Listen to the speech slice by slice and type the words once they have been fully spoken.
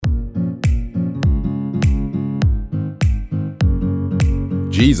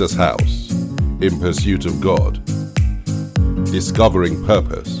Jesus House, in pursuit of God, discovering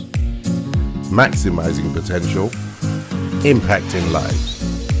purpose, maximizing potential, impacting lives.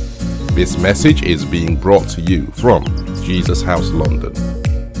 This message is being brought to you from Jesus House London.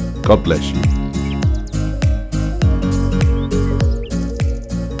 God bless you.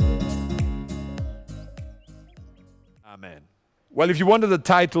 Amen. Well, if you wanted the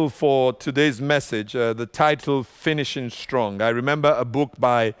title for today's message, the title Finishing Strong. I remember a book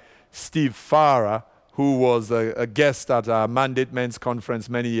by Steve Farrar, who was a guest at our Mandate Men's Conference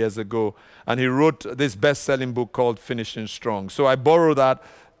many years ago, and he wrote this best-selling book called Finishing Strong. So I borrowed that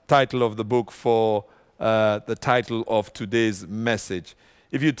title of the book for the title of today's message.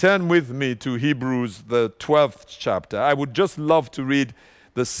 If you turn with me to Hebrews, the 12th chapter, I would just love to read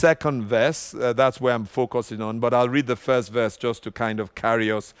the second verse. That's where I'm focusing on, but I'll read the first verse just to kind of carry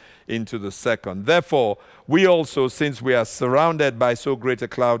us into the second. Therefore, we also, since we are surrounded by so great a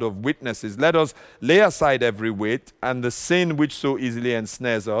cloud of witnesses, let us lay aside every weight and the sin which so easily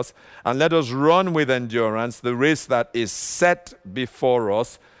ensnares us, and let us run with endurance the race that is set before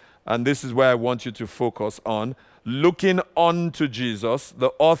us. And this is where I want you to focus on, looking unto Jesus,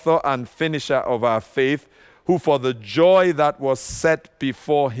 the author and finisher of our faith, who for the joy that was set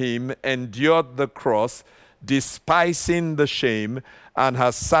before him endured the cross, despising the shame, and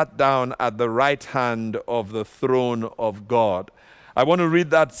has sat down at the right hand of the throne of God. I want to read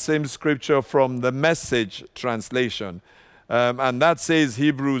that same scripture from the Message translation. And that says,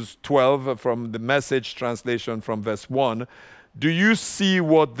 Hebrews 12, from the Message translation from verse 1. Do you see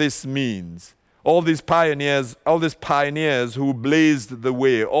what this means? All these pioneers who blazed the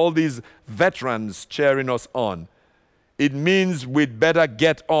way, all these veterans cheering us on. It means we'd better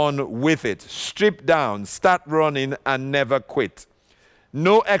get on with it. Strip down, start running, and never quit.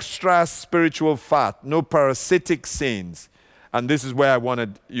 No extra spiritual fat, no parasitic sins. And this is where I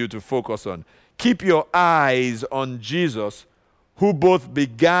wanted you to focus on. Keep your eyes on Jesus, who both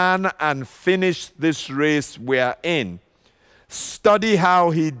began and finished this race we're in. Study how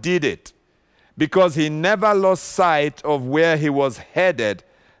he did it, because he never lost sight of where he was headed,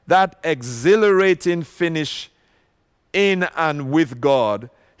 that exhilarating finish in and with God.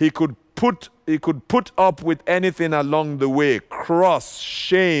 He could put up with anything along the way, cross,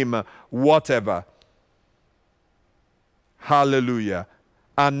 shame, whatever. Hallelujah.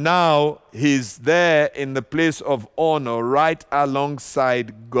 And now he's there in the place of honor right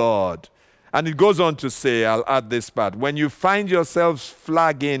alongside God. And it goes on to say, I'll add this part, when you find yourselves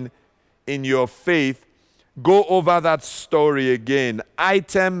flagging in your faith, go over that story again,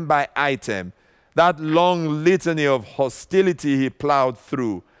 item by item, that long litany of hostility he plowed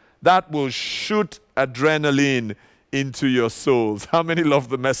through. That will shoot adrenaline into your souls. How many love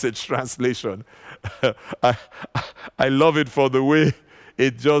the Message translation? I love it for the way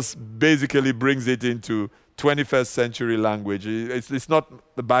it just basically brings it into 21st century language. It's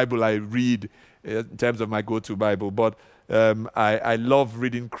not the Bible I read in terms of my go-to Bible, but I love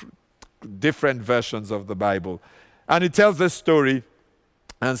reading different versions of the Bible. And it tells this story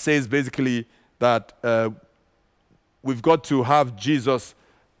and says basically that we've got to have Jesus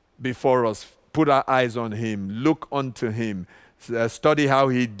before us, put our eyes on him, look unto him, study how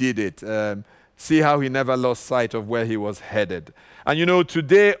he did it, see how he never lost sight of where he was headed. And you know,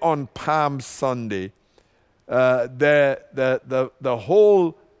 today on Palm Sunday, the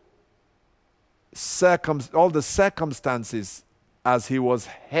whole all the circumstances as he was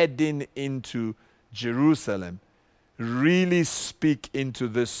heading into Jerusalem really speak into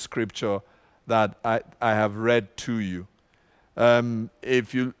this scripture that I have read to you.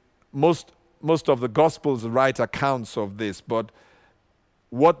 Most of the Gospels write accounts of this, but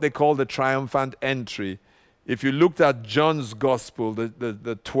what they call the triumphant entry, if you looked at John's Gospel,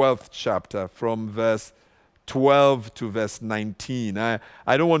 the 12th chapter, from verse 12 to verse 19. I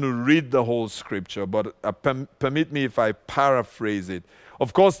don't want to read the whole scripture, but permit me if I paraphrase it.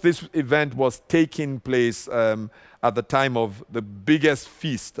 Of course, this event was taking place at the time of the biggest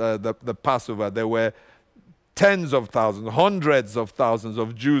feast, the Passover. There were tens of thousands, hundreds of thousands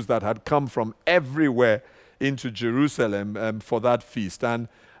of Jews that had come from everywhere into Jerusalem for that feast. And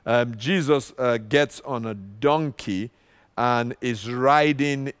Jesus gets on a donkey and is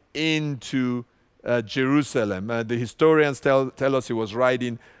riding into Jerusalem. The historians tell us he was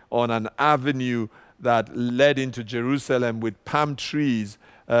riding on an avenue that led into Jerusalem with palm trees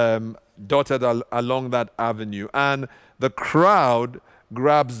dotted along that avenue. And the crowd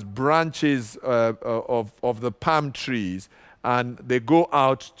grabs branches of the palm trees and they go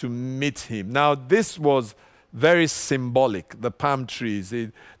out to meet him. Now, this was very symbolic, the palm trees.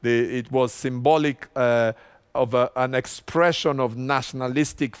 It was symbolic an expression of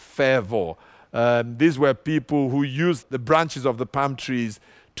nationalistic fervor. These were people who used the branches of the palm trees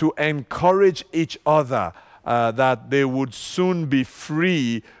to encourage each other that they would soon be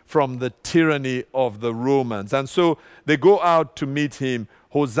free from the tyranny of the Romans. And so they go out to meet him.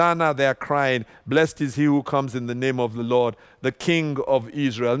 Hosanna, they are crying, blessed is he who comes in the name of the Lord, the King of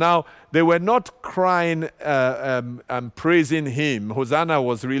Israel. Now, they were not crying and praising him. Hosanna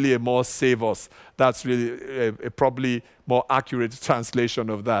was really a more save us. That's really a probably more accurate translation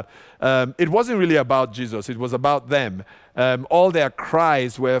of that. It wasn't really about Jesus. It was about them. All their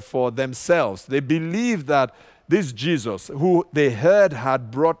cries were for themselves. They believed that this Jesus, who they heard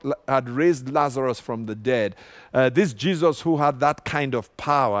had raised Lazarus from the dead, this Jesus who had that kind of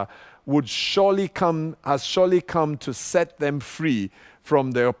power, has surely come to set them free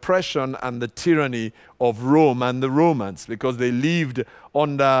from the oppression and the tyranny of Rome and the Romans, because they lived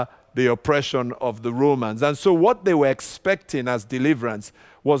under the oppression of the Romans. And so what they were expecting as deliverance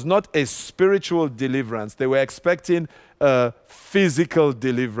was not a spiritual deliverance. They were expecting a physical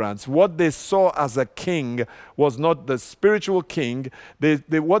deliverance. What they saw as a king was not the spiritual king.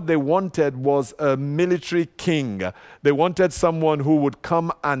 What they wanted was a military king. They wanted someone who would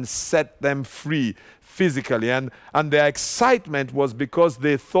come and set them free physically. And their excitement was because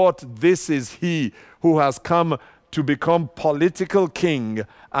they thought this is he who has come to become political king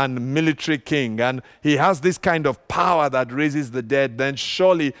and military king. And he has this kind of power that raises the dead. Then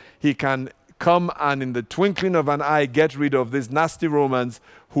surely he can come and in the twinkling of an eye get rid of these nasty Romans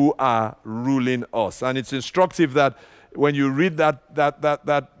who are ruling us. And it's instructive that when you read that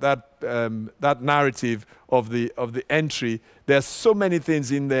narrative of the entry, there's so many things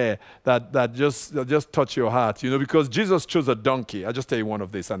in there that just touch your heart, because Jesus chose a donkey. I'll just tell you one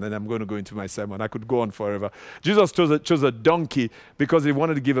of this, and then I'm going to go into my sermon. I could go on forever. Jesus chose a donkey because he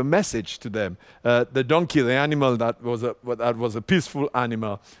wanted to give a message to them. The donkey, the animal that was a peaceful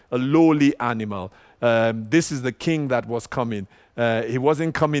animal, a lowly animal. This is the king that was coming. He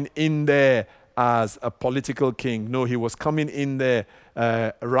wasn't coming in there as a political king. No, he was coming in there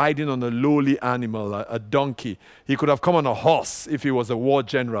riding on a lowly animal, a donkey. He could have come on a horse if he was a war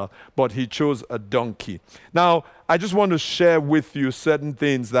general, but he chose a donkey. Now, I just want to share with you certain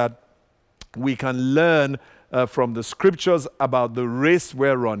things that we can learn from the scriptures about the race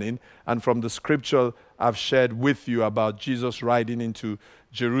we're running, and from the scripture I've shared with you about Jesus riding into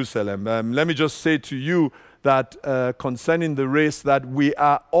Jerusalem. Let me just say to you that concerning the race, that we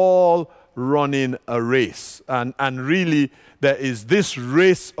are all running a race. And really, there is this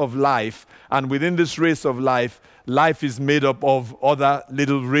race of life, and within this race of life, life is made up of other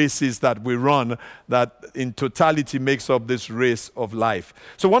little races that we run that in totality makes up this race of life.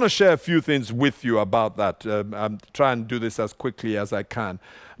 So I want to share a few things with you about that. I'm trying to do this as quickly as I can.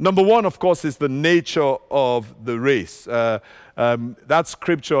 Number one, of course, is the nature of the race. That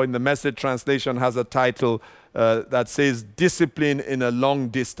scripture in the Message translation has a title that says discipline in a long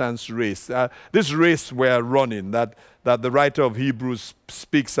distance race. This race we're running that the writer of Hebrews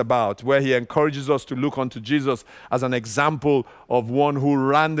speaks about, where he encourages us to look unto Jesus as an example of one who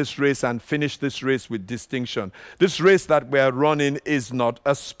ran this race and finished this race with distinction. This race that we're running is not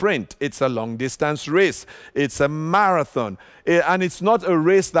a sprint. It's a long distance race. It's a marathon. And it's not a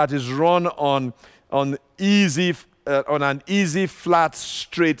race that is run on an easy, flat,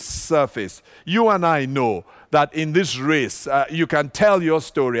 straight surface. You and I know that in this race, you can tell your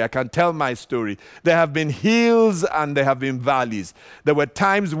story, I can tell my story. There have been hills and there have been valleys. There were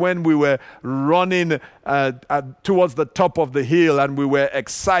times when we were running towards the top of the hill and we were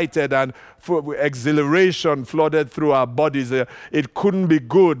excited and exhilaration flooded through our bodies. It couldn't be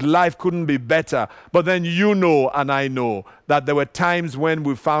good. Life couldn't be better. But then you know and I know that there were times when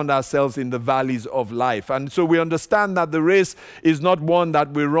we found ourselves in the valleys of life. And so we understand that the race is not one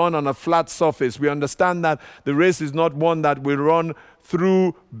that we run on a flat surface. We understand that the race is not one that we run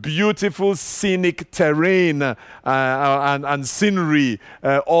through beautiful scenic terrain and scenery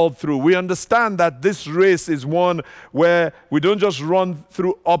all through. We understand that this race is one where we don't just run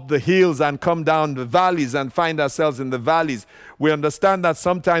up the hills and come down the valleys and find ourselves in the valleys. We understand that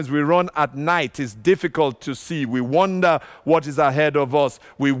sometimes we run at night. It's difficult to see. We wonder what is ahead of us.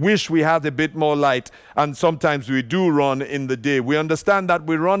 We wish we had a bit more light. And sometimes we do run in the day. We understand that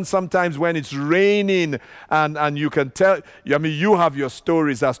we run sometimes when it's raining and you can tell, you have have your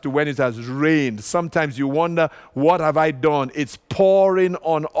stories as to when it has rained. Sometimes you wonder, what have I done? It's pouring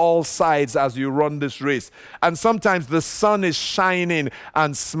on all sides as you run this race. And sometimes the sun is shining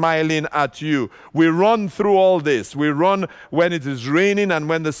and smiling at you. We run through all this. We run when it is raining and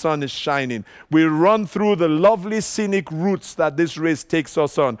when the sun is shining. We run through the lovely scenic routes that this race takes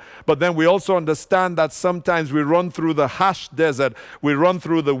us on. But then we also understand that sometimes we run through the harsh desert. We run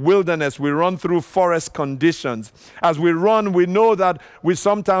through the wilderness. We run through forest conditions. As we run, we know that we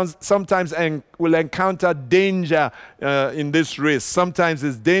sometimes will encounter danger in this race. Sometimes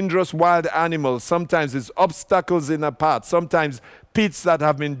it's dangerous wild animals. Sometimes it's obstacles in the path. Sometimes pits that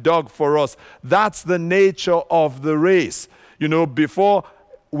have been dug for us. That's the nature of the race. You know, before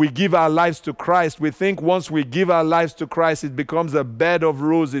we give our lives to Christ, we think once we give our lives to Christ, it becomes a bed of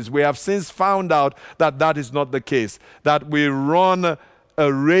roses. We have since found out that that is not the case, that we run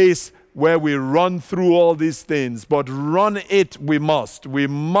a race where we run through all these things, but run it we must. We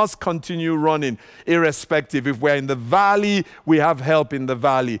must continue running irrespective. If we're in the valley, we have help in the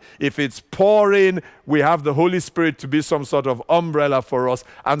valley. If it's pouring, we have the Holy Spirit to be some sort of umbrella for us.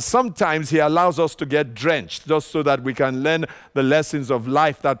 And sometimes He allows us to get drenched just so that we can learn the lessons of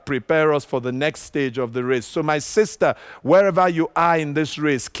life that prepare us for the next stage of the race. So my sister, wherever you are in this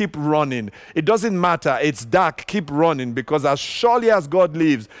race, keep running. It doesn't matter. It's dark. Keep running, because as surely as God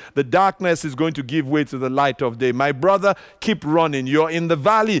lives, the darkness is going to give way to the light of day. My brother, keep running. You're in the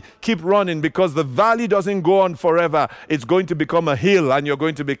valley. Keep running, because the valley doesn't go on forever. It's going to become a hill and you're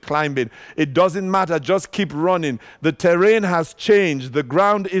going to be climbing. It doesn't matter. Just keep running. The terrain has changed. The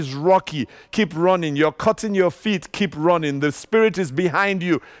ground is rocky. Keep running. You're cutting your feet. Keep running. The Spirit is behind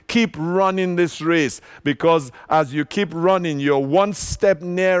you. Keep running this race, because as you keep running, you're one step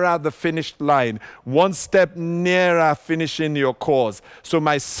nearer the finish line, one step nearer finishing your course. So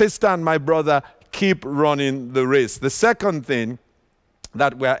my sister and my brother, keep running the race. The second thing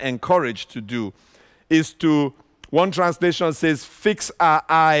that we are encouraged to do is to, one translation says, fix our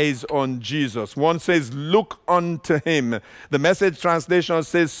eyes on Jesus. One says, look unto Him. The Message translation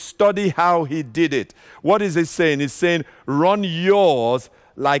says, study how He did it. What is it saying? It's saying, run yours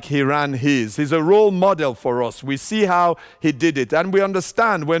like He ran His. He's a role model for us. We see how He did it. And we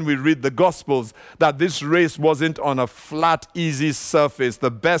understand when we read the Gospels that this race wasn't on a flat, easy surface,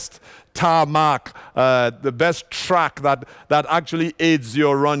 the best tarmac, the best track that actually aids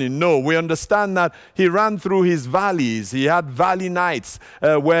your running. No, we understand that He ran through His valleys. He had valley nights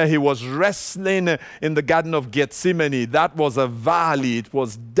where He was wrestling in the Garden of Gethsemane. That was a valley. It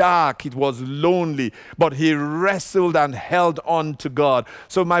was dark. It was lonely. But He wrestled and held on to God.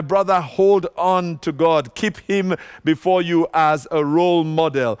 So my brother, hold on to God. Keep Him before you as a role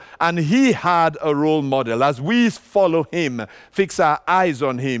model. And He had a role model. As we follow Him, fix our eyes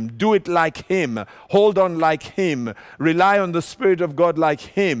on Him, do it like Him, hold on like Him, rely on the Spirit of God like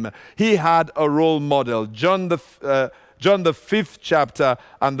Him. He had a role model. John the 5th chapter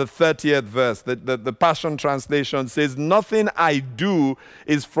and the 30th verse, the Passion Translation says, nothing I do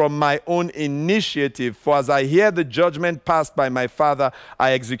is from my own initiative, for as I hear the judgment passed by my Father,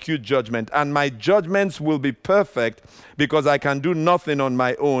 I execute judgment, and my judgments will be perfect, because I can do nothing on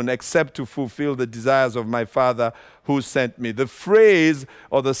my own except to fulfill the desires of my Father who sent me. The phrase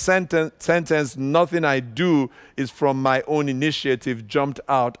or the sentence, nothing I do is from my own initiative, jumped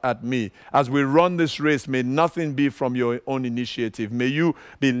out at me. As we run this race, may nothing be from your own initiative. May you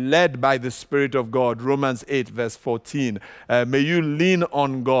be led by the Spirit of God. Romans 8 verse 14. May you lean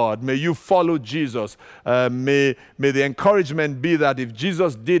on God. May you follow Jesus. May the encouragement be that if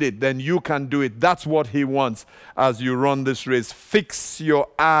Jesus did it, then you can do it. That's what He wants as you run this race. Fix your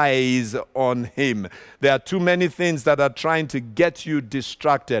eyes on Him. There are too many things that are trying to get you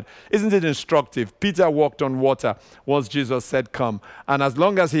distracted. Isn't it instructive? Peter walked on water once Jesus said, come. And as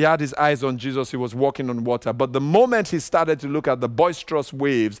long as he had his eyes on Jesus, he was walking on water. But the moment he started to look at the boisterous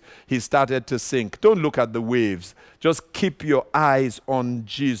waves, he started to sink. Don't look at the waves. Just keep your eyes on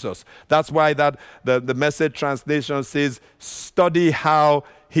Jesus. That's why the Message translation says, study how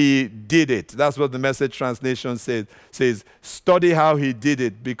He did it. That's what the Message translation says, study how He did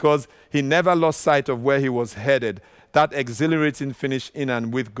it, because He never lost sight of where He was headed, that exhilarating finish in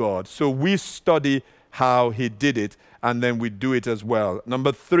and with God. So we study how He did it, and then we do it as well.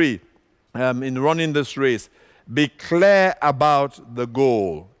 Number 3, in running this race, be clear about the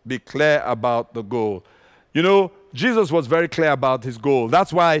goal. Be clear about the goal. You know, Jesus was very clear about His goal.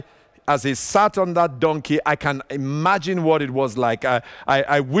 That's why as he sat on that donkey, I can imagine what it was like.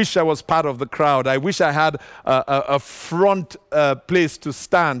 I wish I was part of the crowd. I wish I had a front place to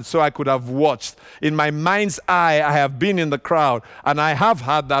stand so I could have watched. In my mind's eye, I have been in the crowd, and I have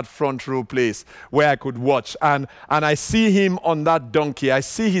had that front row place where I could watch. And I see him on that donkey. I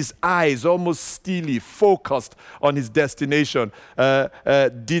see his eyes almost steely, focused on his destination,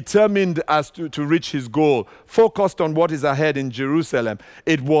 determined as to reach his goal, focused on what is ahead in Jerusalem.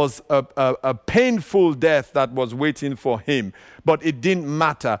 It was a painful death that was waiting for him, but it didn't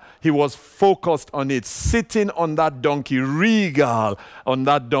matter. He was focused on it, sitting on that donkey, regal on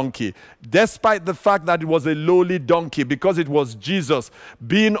that donkey. Despite the fact that it was a lowly donkey, because it was Jesus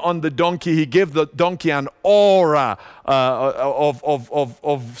being on the donkey, he gave the donkey an aura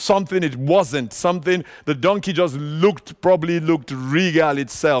of something it wasn't. Something, the donkey just probably looked regal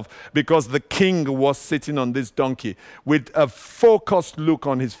itself, because the king was sitting on this donkey with a focused look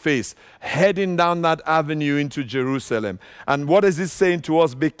on his face, heading down that avenue into Jerusalem. And what is this saying to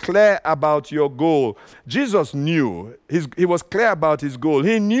us? Be clear about your goal. Jesus knew. He was clear about his goal.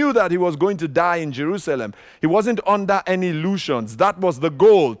 He knew that he was going to die in Jerusalem. He wasn't under any illusions. That was the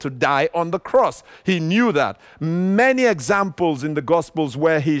goal, to die on the cross. He knew that. Many examples in the Gospels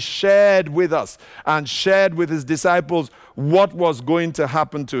where he shared with us and shared with his disciples what was going to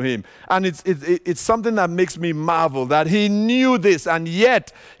happen to him. And it's something that makes me marvel that he knew this, and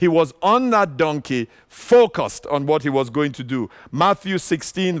yet he was on that donkey, focused on what he was going to do. Matthew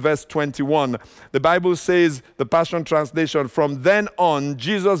 16 verse 21, the Bible says, the Passion Translation, from then on,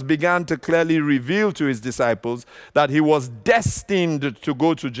 Jesus began to clearly reveal to his disciples that he was destined to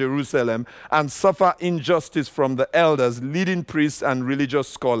go to Jerusalem and suffer injustice from the elders, leading priests, and religious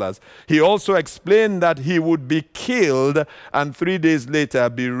scholars. He also explained that he would be killed and 3 days later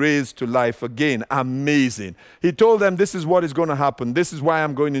be raised to life again. Amazing. He told them, this is what is going to happen. This is why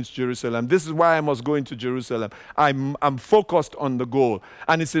I'm going into Jerusalem. This is why I must go into Jerusalem. I'm focused on the goal.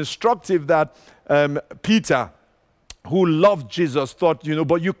 And it's instructive that Peter, who loved Jesus, thought,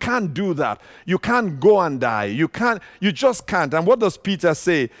 but you can't do that. You can't go and die. You just can't. And what does Peter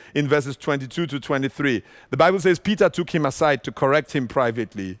say in verses 22 to 23? The Bible says Peter took him aside to correct him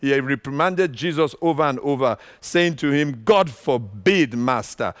privately. He reprimanded Jesus over and over, saying to him, God forbid,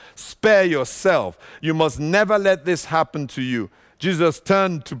 Master, spare yourself. You must never let this happen to you. Jesus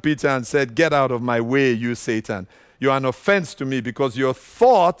turned to Peter and said, get out of my way, you Satan. You are an offense to me, because your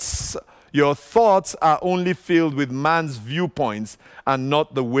thoughts are only filled with man's viewpoints and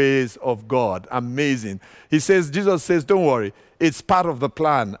not the ways of God. Amazing. Jesus says, don't worry. It's part of the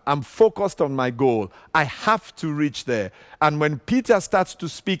plan. I'm focused on my goal. I have to reach there. And when Peter starts to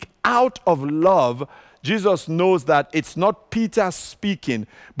speak out of love, Jesus knows that it's not Peter speaking,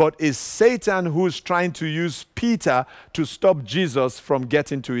 but it's Satan who's trying to use Peter to stop Jesus from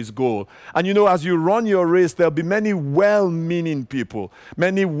getting to his goal. And as you run your race, there'll be many well-meaning people,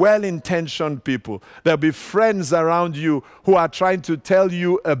 many well-intentioned people. There'll be friends around you who are trying to tell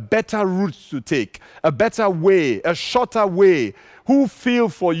you a better route to take, a better way, a shorter way, who feel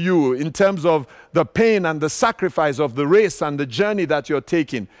for you in terms of the pain and the sacrifice of the race and the journey that you're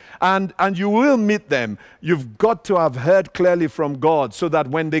taking. And you will meet them. You've got to have heard clearly from God, so that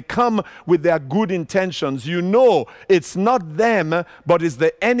when they come with their good intentions, it's not them, but it's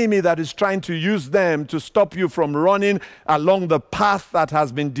the enemy that is trying to use them to stop you from running along the path that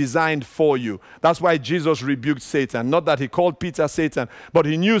has been designed for you. That's why Jesus rebuked Satan. Not that he called Peter Satan, but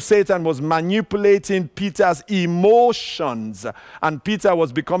he knew Satan was manipulating Peter's emotions, and Peter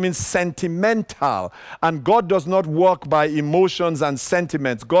was becoming sentimental. And God does not work by emotions and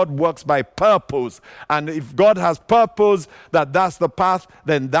sentiments. God works by purpose. And if God has purpose that's the path,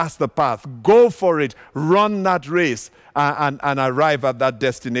 then that's the path. Go for it. Run that race and arrive at that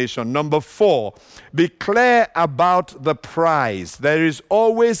destination. Number 4, be clear about the prize. There is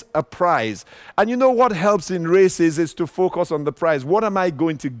always a prize. And what helps in races is to focus on the prize. What am I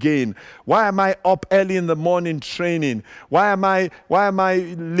going to gain? Why am I up early in the morning training? Why am I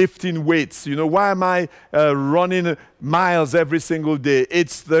lifting weights? Why am I running miles every single day?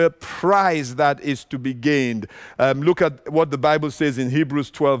 It's the prize that is to be gained. Look at what the Bible says in Hebrews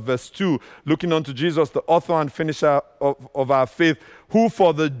 12 verse 2. Looking unto Jesus, the author and finisher of our faith, who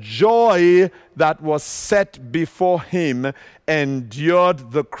for the joy that was set before him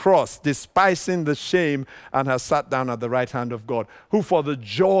endured the cross, despising the shame, and has sat down at the right hand of God. Who for the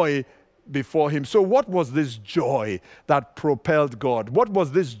joy before him. So what was this joy that propelled God? What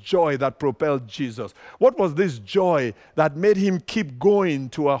was this joy that propelled Jesus? What was this joy that made him keep going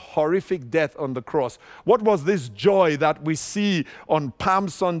to a horrific death on the cross? What was this joy that we see on Palm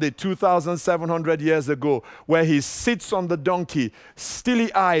Sunday 2,700 years ago, where he sits on the donkey,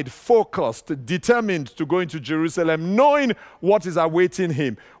 stilly-eyed, focused, determined to go into Jerusalem, knowing what is awaiting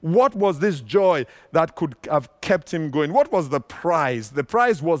him? What was this joy that could have kept him going? What was the prize? The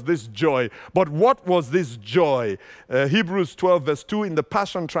prize was this joy. But what was this joy? Hebrews 12 verse 2 in the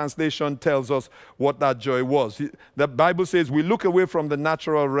Passion Translation tells us what that joy was. The Bible says we look away from the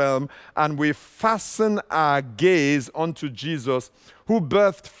natural realm and we fasten our gaze onto Jesus, who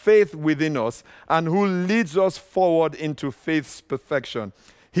birthed faith within us and who leads us forward into faith's perfection.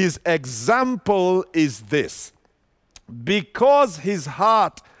 His example is this: because his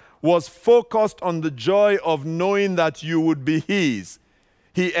heart was focused on the joy of knowing that you would be his,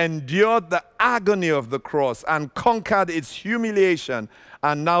 he endured the agony of the cross and conquered its humiliation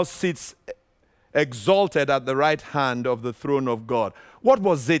and now sits exalted at the right hand of the throne of God. What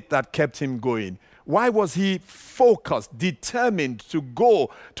was it that kept him going? Why was he focused, determined to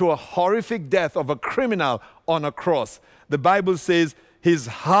go to a horrific death of a criminal on a cross? The Bible says his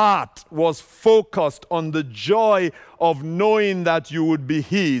heart was focused on the joy of knowing that you would be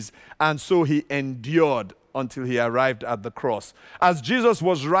his, and so he endured until he arrived at the cross. As Jesus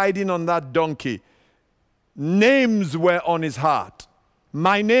was riding on that donkey, names were on his heart.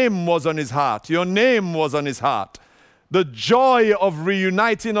 My name was on his heart. Your name was on his heart. The joy of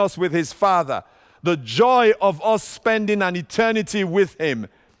reuniting us with his Father. The joy of us spending an eternity with him.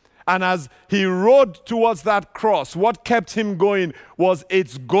 And as he rode towards that cross, what kept him going was,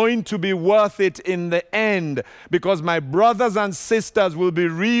 it's going to be worth it in the end, because my brothers and sisters will be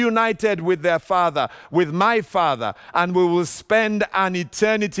reunited with their Father, with my Father, and we will spend an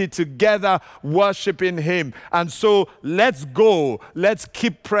eternity together worshiping him. And so let's go. Let's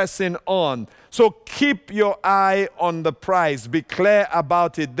keep pressing on. So keep your eye on the prize. Be clear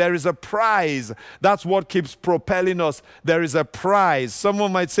about it. There is a prize. That's what keeps propelling us. There is a prize.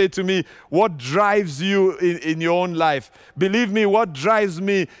 Someone might say to me, what drives you in your own life? Believe me, what drives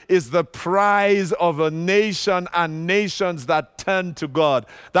me is the prize of a nation and nations that turn to God.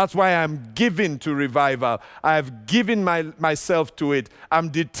 That's why I'm given to revival. I have given myself to it. I'm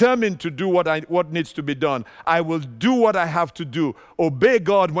determined to do what needs to be done. I will do what I have to do. Obey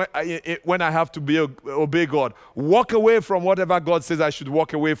God when I have to obey God. Walk away from whatever God says I should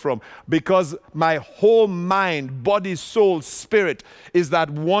walk away from, because my whole mind, body, soul, spirit is that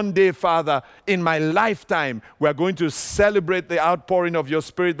one day, Father, in my lifetime, we're going to celebrate the outpouring of your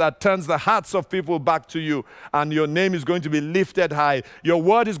Spirit that turns the hearts of people back to you, and your name is going to be lifted high. Your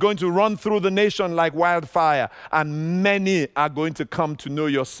word is going to run through the nation like wildfire, and many are going to come to know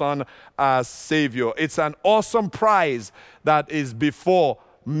your Son as Savior. It's an awesome prize that is before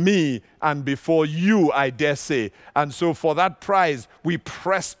me and before you, I dare say. And so for that prize, we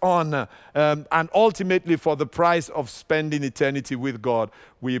press on. And ultimately for the prize of spending eternity with God,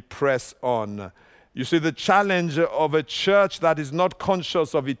 we press on. You see, the challenge of a church that is not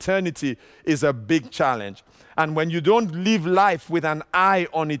conscious of eternity is a big challenge. And when you don't live life with an eye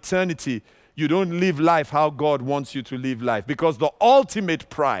on eternity, you don't live life how God wants you to live life, because the ultimate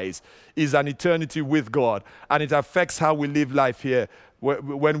prize is an eternity with God, and it affects how we live life here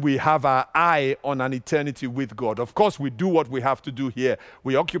when we have our eye on an eternity with God. Of course, we do what we have to do here.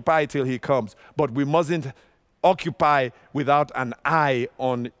 We occupy till he comes, but we mustn't occupy without an eye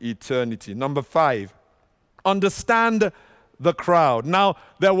on eternity. Number 5, understand the crowd. Now,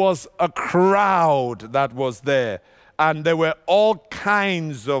 there was a crowd that was there, and there were all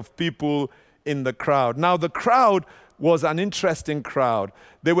kinds of people in the crowd. Now, the crowd was an interesting crowd.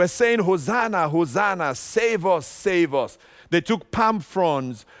 They were saying, Hosanna, Hosanna, save us, save us. They took palm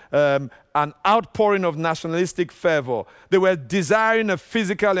fronds, an outpouring of nationalistic fervor. They were desiring a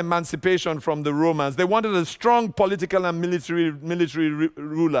physical emancipation from the Romans. They wanted a strong political and military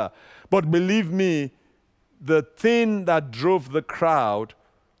ruler. But believe me, the thing that drove the crowd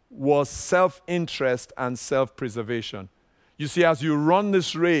was self-interest and self-preservation. You see, as you run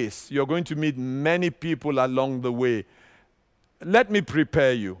this race, you're going to meet many people along the way. Let me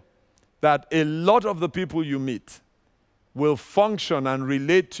prepare you that a lot of the people you meet will function and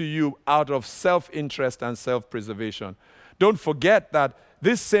relate to you out of self-interest and self-preservation. Don't forget that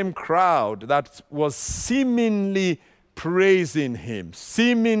this same crowd that was seemingly praising him,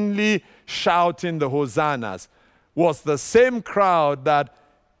 seemingly shouting the hosannas, was the same crowd that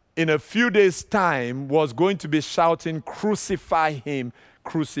in a few days' time was going to be shouting, crucify him,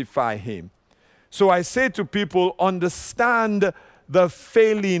 crucify him. So I say to people, understand the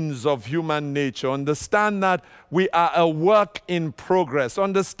failings of human nature. Understand that we are a work in progress.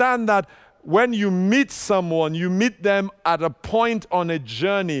 Understand that when you meet someone, you meet them at a point on a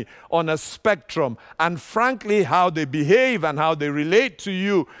journey, on a spectrum. And frankly, how they behave and how they relate to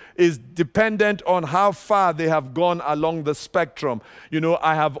you is dependent on how far they have gone along the spectrum. You know,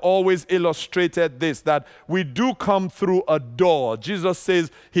 I have always illustrated this, that we do come through a door. Jesus says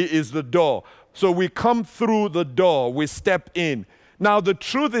he is the door. So we come through the door, we step in. Now, the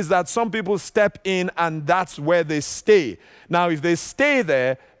truth is that some people step in and that's where they stay. Now, if they stay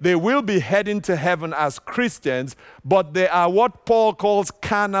there, they will be heading to heaven as Christians, but they are what Paul calls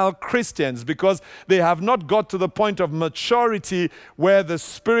carnal Christians because they have not got to the point of maturity where the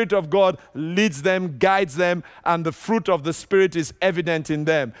Spirit of God leads them, guides them, and the fruit of the Spirit is evident in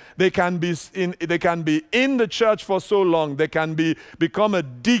them. They can be in the church for so long. They can become a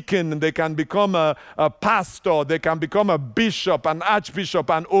deacon. They can become a pastor. They can become a bishop, an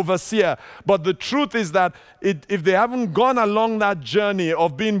archbishop, an overseer. But the truth is that if they haven't gone along that journey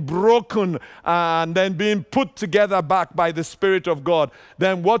of being broken and then being put together back by the Spirit of God,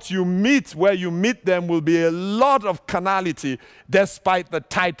 then what you meet, where you meet them, will be a lot of carnality despite the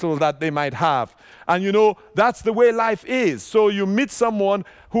title that they might have. And you know, that's the way life is. So you meet someone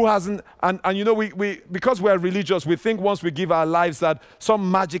who hasn't, and you know, we because we're religious, we think once we give our lives that some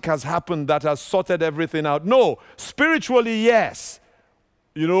magic has happened that has sorted everything out. No, spiritually, yes.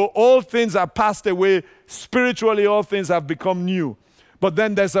 You know, all things are passed away. Spiritually, all things have become new. But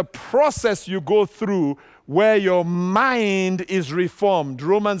then there's a process you go through where your mind is reformed.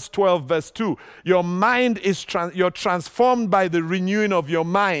 Romans 12 verse 2. Your mind is you're transformed by the renewing of your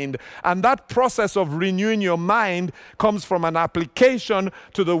mind. And that process of renewing your mind comes from an application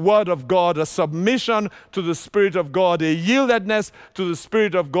to the Word of God, a submission to the Spirit of God, a yieldedness to the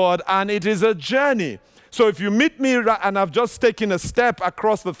Spirit of God, and it is a journey. So if you meet me and I've just taken a step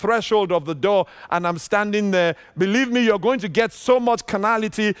across the threshold of the door and I'm standing there, believe me, you're going to get so much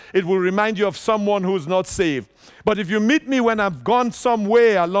carnality, it will remind you of someone who's not saved. But if you meet me when I've gone some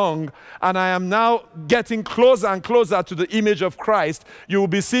way along and I am now getting closer and closer to the image of Christ, you will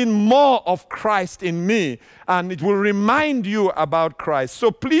be seeing more of Christ in me, and it will remind you about Christ.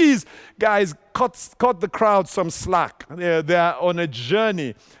 So please, guys, cut the crowd some slack. They are on a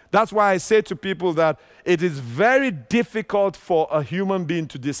journey. That's why I say to people that it is very difficult for a human being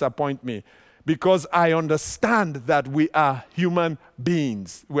to disappoint me, because I understand that we are human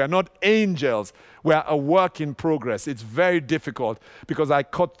beings. We are not angels. We are a work in progress. It's very difficult because I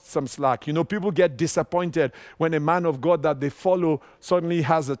cut some slack. You know, people get disappointed when a man of God that they follow suddenly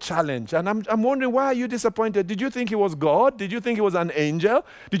has a challenge. And I'm wondering, why are you disappointed? Did you think he was God? Did you think he was an angel?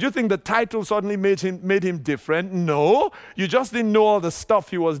 Did you think the title suddenly made him different? No. You just didn't know all the stuff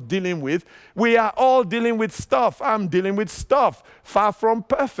he was dealing with. We are all dealing with stuff. I'm dealing with stuff. Far from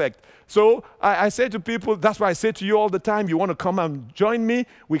perfect. So I say to people, that's why I say to you all the time, you want to come and join me,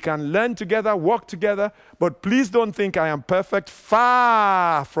 we can learn together, work together, but please don't think I am perfect.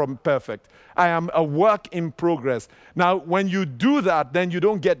 Far from perfect. I am a work in progress. Now, when you do that, then you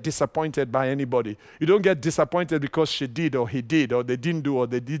don't get disappointed by anybody. You don't get disappointed because she did or he did or they didn't do or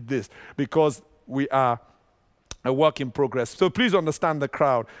they did this, because we are a work in progress. So please understand the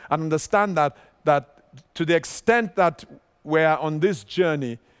crowd and understand that to the extent that we are on this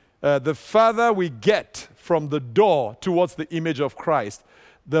journey, the further we get from the door towards the image of Christ,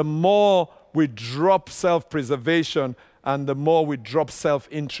 the more we drop self-preservation and the more we drop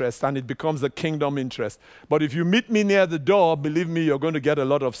self-interest, and it becomes a kingdom interest. But if you meet me near the door, believe me, you're going to get a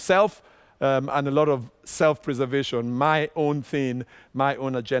lot of self and a lot of self-preservation, my own thing, my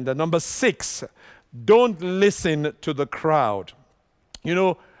own agenda. Number 6, don't listen to the crowd. You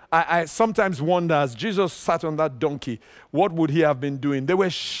know, I sometimes wonder, as Jesus sat on that donkey, what would he have been doing? They were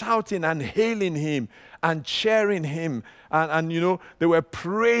shouting and hailing him and cheering him, and you know, they were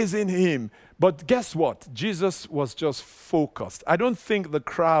praising him. But guess what? Jesus was just focused. I don't think the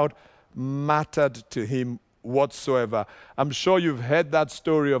crowd mattered to him whatsoever. I'm sure you've heard that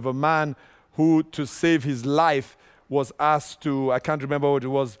story of a man who, to save his life, was asked to, I can't remember what it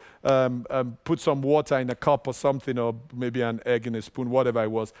was, put some water in a cup or something, or maybe an egg in a spoon, whatever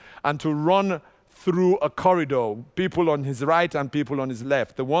it was, and to run through a corridor, people on his right and people on his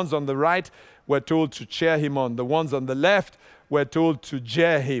left. The ones on the right were told to cheer him on. The ones on the left were told to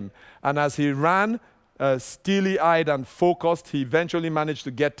jeer him. And as he ran, steely-eyed and focused, he eventually managed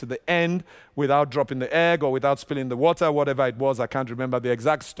to get to the end without dropping the egg or without spilling the water, whatever it was. I can't remember the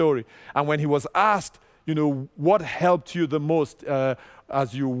exact story. And when he was asked, you know, what helped you the most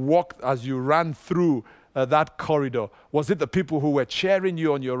as you ran through that corridor? Was it the people who were cheering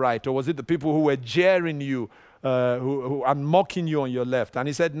you on your right, or was it the people who were jeering you who are mocking you on your left? And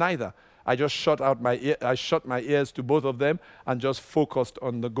he said, neither. I just shut my ears to both of them and just focused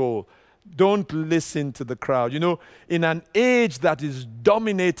on the goal. Don't listen to the crowd. You know, in an age that is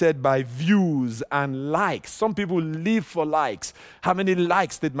dominated by views and likes, some people live for likes. How many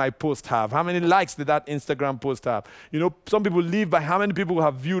likes did my post have? How many likes did that Instagram post have? You know, some people live by how many people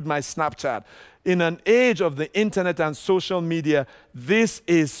have viewed my Snapchat. In an age of the internet and social media, this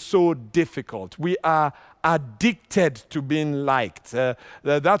is so difficult. We are addicted to being liked.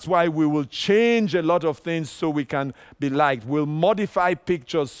 That's why we will change a lot of things so we can be liked. We'll modify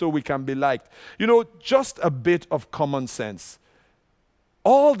pictures so we can be liked. You know, just a bit of common sense.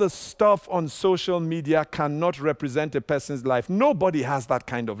 All the stuff on social media cannot represent a person's life. Nobody has that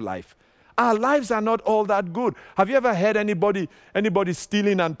kind of life. Our lives are not all that good. Have you ever heard anybody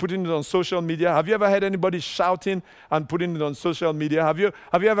stealing and putting it on social media? Have you ever heard anybody shouting and putting it on social media? Have you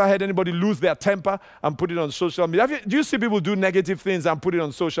ever heard anybody lose their temper and put it on social media? Do you see people do negative things and put it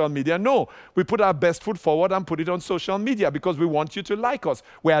on social media? No. We put our best foot forward and put it on social media because we want you to like us.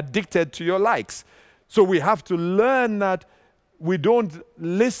 We're addicted to your likes. So we have to learn that we don't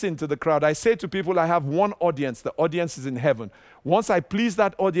listen to the crowd. I say to people, I have one audience. The audience is in heaven. Once I please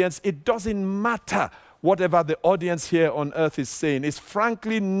that audience, it doesn't matter whatever the audience here on earth is saying. It's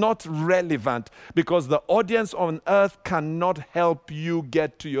frankly not relevant because the audience on earth cannot help you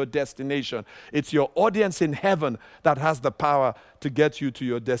get to your destination. It's your audience in heaven that has the power to get you to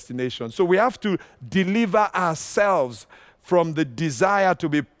your destination. So we have to deliver ourselves from the desire to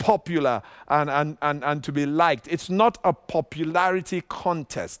be popular and to be liked. It's not a popularity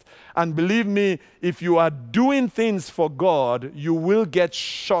contest. And believe me, if you are doing things for God, you will get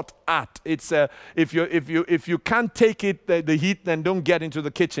shot at. It's if you can't take it, the heat, then don't get into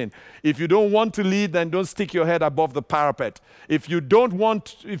the kitchen. If you don't want to lead, then don't stick your head above the parapet. If you don't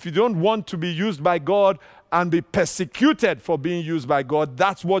want to be used by God and be persecuted for being used by God,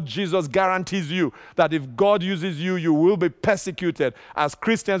 that's what Jesus guarantees you. That if God uses you, you will be persecuted. As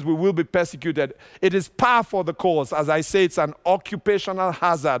Christians, we will be persecuted. It is par for the course. As I say, it's an occupational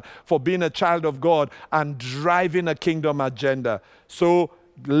hazard for being a child of God and driving a kingdom agenda. So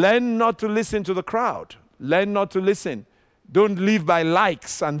learn not to listen to the crowd. Learn not to listen. Don't live by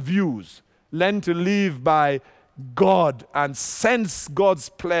likes and views. Learn to live by God and sense God's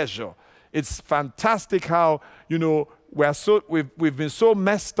pleasure. It's fantastic how, you know, we've been so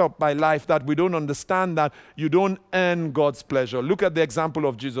messed up by life that we don't understand that you don't earn God's pleasure. Look at the example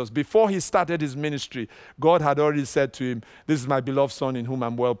of Jesus. Before he started his ministry, God had already said to him, "This is my beloved son in whom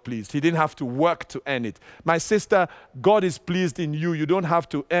I'm well pleased." He didn't have to work to earn it. My sister, God is pleased in you. You don't have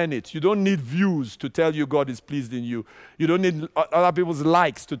to earn it. You don't need views to tell you God is pleased in you. You don't need other people's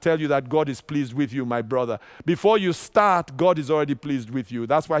likes to tell you that God is pleased with you, my brother. Before you start, God is already pleased with you.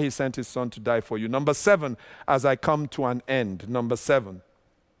 That's why he sent his son to die for you. Number 7, as I come to an end. Number 7.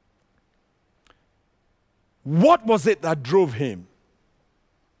 What was it that drove him?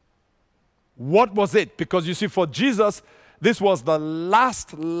 What was it? Because you see, for Jesus, this was the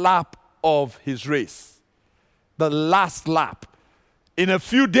last lap of his race. The last lap. In a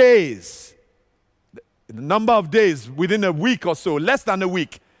few days, in a number of days, within a week or so, less than a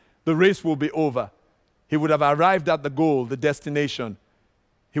week, the race will be over. He would have arrived at the goal, the destination.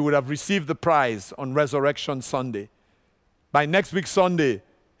 He would have received the prize on Resurrection Sunday. By next week Sunday,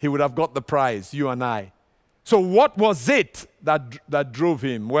 he would have got the prize, you and I. So what was it that drove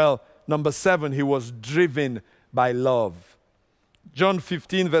him? Well, number 7, he was driven by love. John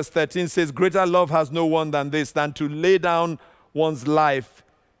 15 verse 13 says, "Greater love has no one than this, than to lay down one's life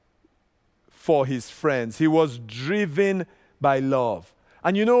for his friends." He was driven by love.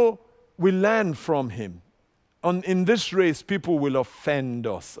 And you know, we learn from him. In this race, people will offend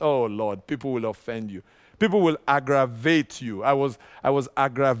us. Oh Lord, people will offend you. People will aggravate you. I was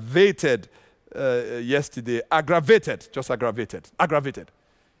aggravated yesterday. Just aggravated.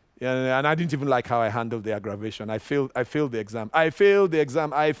 And I didn't even like how I handled the aggravation. I failed the exam. I failed.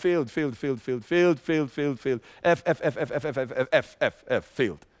 Failed.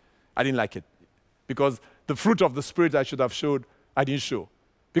 I didn't like it. Because the fruit of the Spirit I should have showed, I didn't show.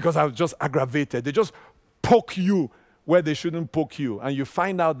 Because I was just aggravated. They just poke you where they shouldn't poke you. And you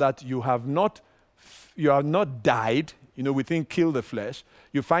find out that you have not died. You know, we think kill the flesh.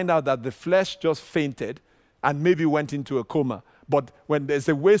 You find out that the flesh just fainted and maybe went into a coma. But when there's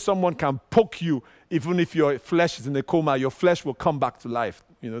a way someone can poke you, even if your flesh is in a coma, your flesh will come back to life.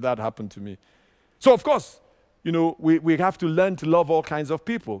 You know, that happened to me. So, of course, you know, we have to learn to love all kinds of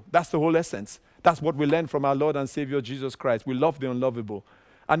people. That's the whole essence. That's what we learn from our Lord and Savior Jesus Christ. We love the unlovable.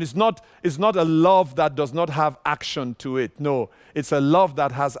 And it's not a love that does not have action to it. No, it's a love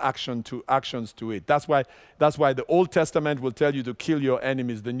that has actions to it. That's why the Old Testament will tell you to kill your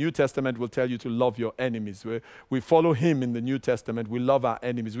enemies. The New Testament will tell you to love your enemies. We follow him in the New Testament. We love our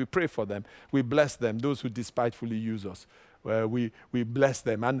enemies. We pray for them. We bless them, those who despitefully use us. We bless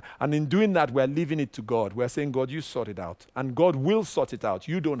them. And in doing that, we're leaving it to God. We're saying, God, you sort it out. And God will sort it out.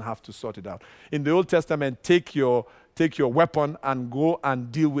 You don't have to sort it out. In the Old Testament, take your weapon and go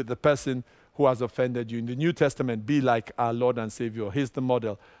and deal with the person who has offended you. In the New Testament, be like our Lord and Savior. Here's the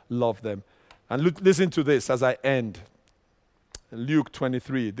model. Love them. And listen to this as I end. Luke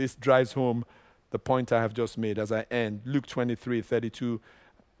 23. This drives home the point I have just made as I end. Luke 23, 32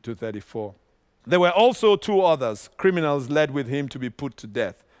 to 34. There were also two others, criminals led with him to be put to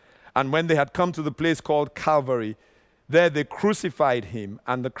death. And when they had come to the place called Calvary, there they crucified him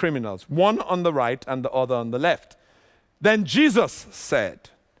and the criminals, one on the right and the other on the left. Then Jesus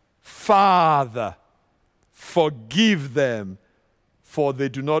said, Father, forgive them, for they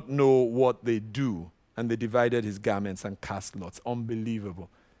do not know what they do. And they divided his garments and cast lots.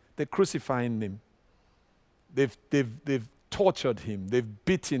 Unbelievable. They're crucifying him. They've tortured him. They've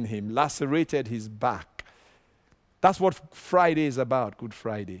beaten him, lacerated his back. That's what Friday is about, Good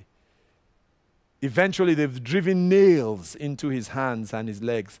Friday. Eventually, they've driven nails into his hands and his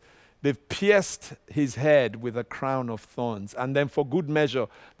legs. They've pierced his head with a crown of thorns. And then for good measure,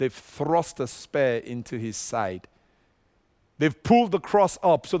 they've thrust a spear into his side. They've pulled the cross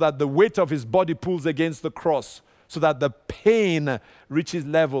up so that the weight of his body pulls against the cross, so that the pain reaches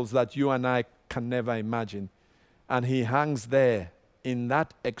levels that you and I can never imagine. And he hangs there in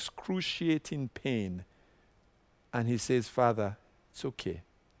that excruciating pain. And he says, Father, it's okay.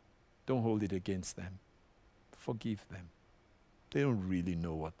 Don't hold it against them. Forgive them. They don't really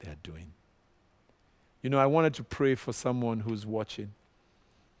know what they're doing. You know, I wanted to pray for someone who's watching.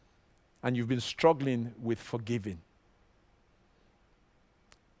 And you've been struggling with forgiving.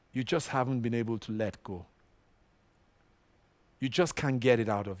 You just haven't been able to let go. You just can't get it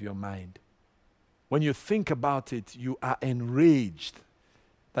out of your mind. When you think about it, you are enraged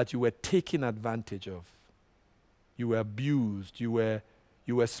that you were taken advantage of. You were abused. You were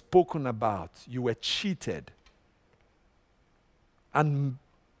spoken about. You were cheated. And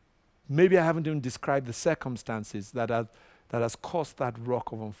maybe I haven't even described the circumstances that has caused that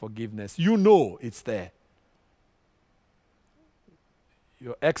rock of unforgiveness. You know it's there.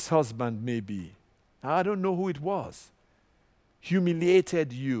 Your ex-husband maybe, I don't know who it was,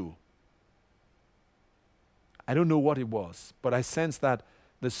 humiliated you. I don't know what it was, but I sense that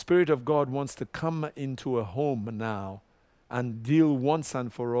the Spirit of God wants to come into a home now and deal once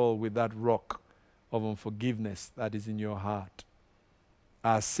and for all with that rock of unforgiveness that is in your heart.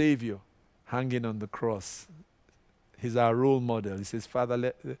 Our Savior hanging on the cross, he's our role model. He says,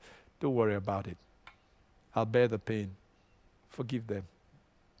 Father, don't worry about it. I'll bear the pain. Forgive them.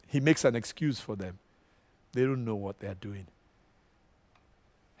 He makes an excuse for them. They don't know what they're doing.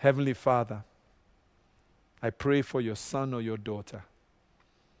 Heavenly Father, I pray for your son or your daughter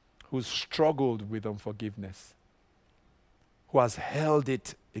who's struggled with unforgiveness, who has held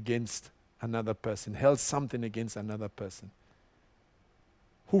it against another person, held something against another person,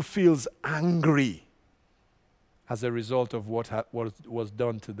 who feels angry as a result of what was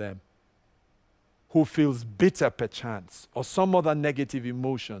done to them, who feels bitter perchance, or some other negative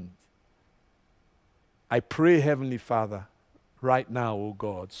emotion. I pray, Heavenly Father, right now, O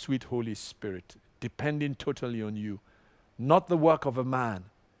God, sweet Holy Spirit, depending totally on you, not the work of a man,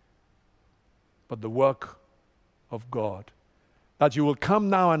 but the work of God, that you will come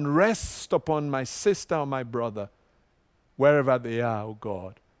now and rest upon my sister or my brother, wherever they are, O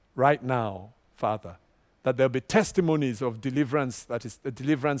God, right now, Father, that there'll be testimonies of deliverances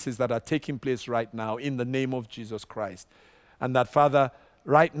that are taking place right now in the name of Jesus Christ. And that, Father,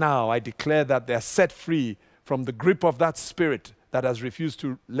 right now I declare that they're set free from the grip of that spirit that has refused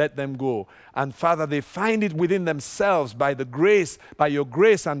to let them go. And Father, they find it within themselves by the grace, by your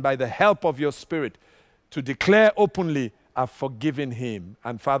grace and by the help of your Spirit to declare openly, I've forgiven him.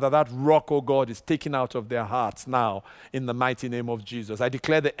 And Father, that rock, oh God, is taken out of their hearts now in the mighty name of Jesus. I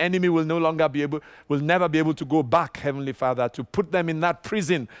declare the enemy will never be able to go back, Heavenly Father, to put them in that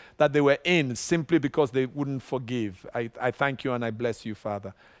prison that they were in simply because they wouldn't forgive. I thank you and I bless you,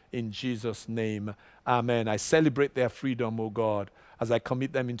 Father. In Jesus' name, amen. I celebrate their freedom, oh God, as I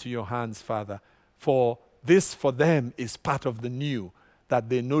commit them into your hands, Father. For this, for them, is part of the new, that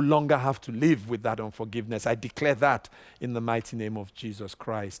they no longer have to live with that unforgiveness. I declare that in the mighty name of Jesus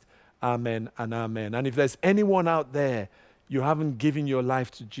Christ. Amen and amen. And if there's anyone out there, you haven't given your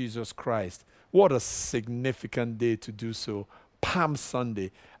life to Jesus Christ, what a significant day to do so. Palm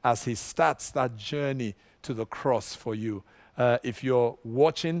Sunday as he starts that journey to the cross for you. If you're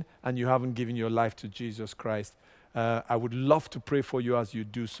watching and you haven't given your life to Jesus Christ, I would love to pray for you as you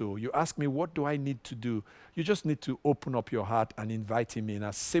do so. You ask me, what do I need to do? You just need to open up your heart and invite him in,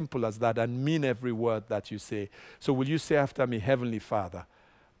 as simple as that, and mean every word that you say. So will you say after me, Heavenly Father,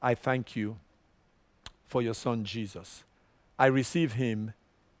 I thank you for your son Jesus. I receive him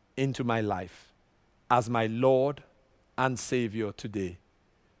into my life as my Lord and Savior today.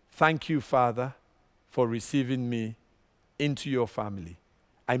 Thank you, Father, for receiving me into your family.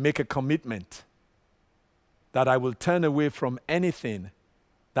 I make a commitment that I will turn away from anything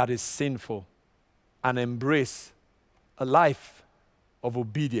that is sinful and embrace a life of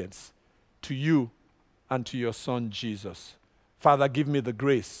obedience to you and to your Son Jesus. Father, give me the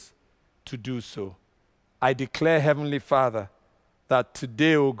grace to do so. I declare, Heavenly Father, that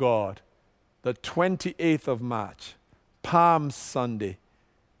today, O God, the 28th of March, Palm Sunday,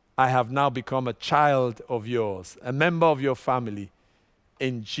 I have now become a child of yours, a member of your family.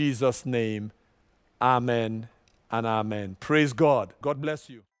 In Jesus' name, amen and amen. Praise God. God bless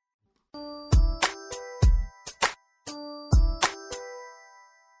you.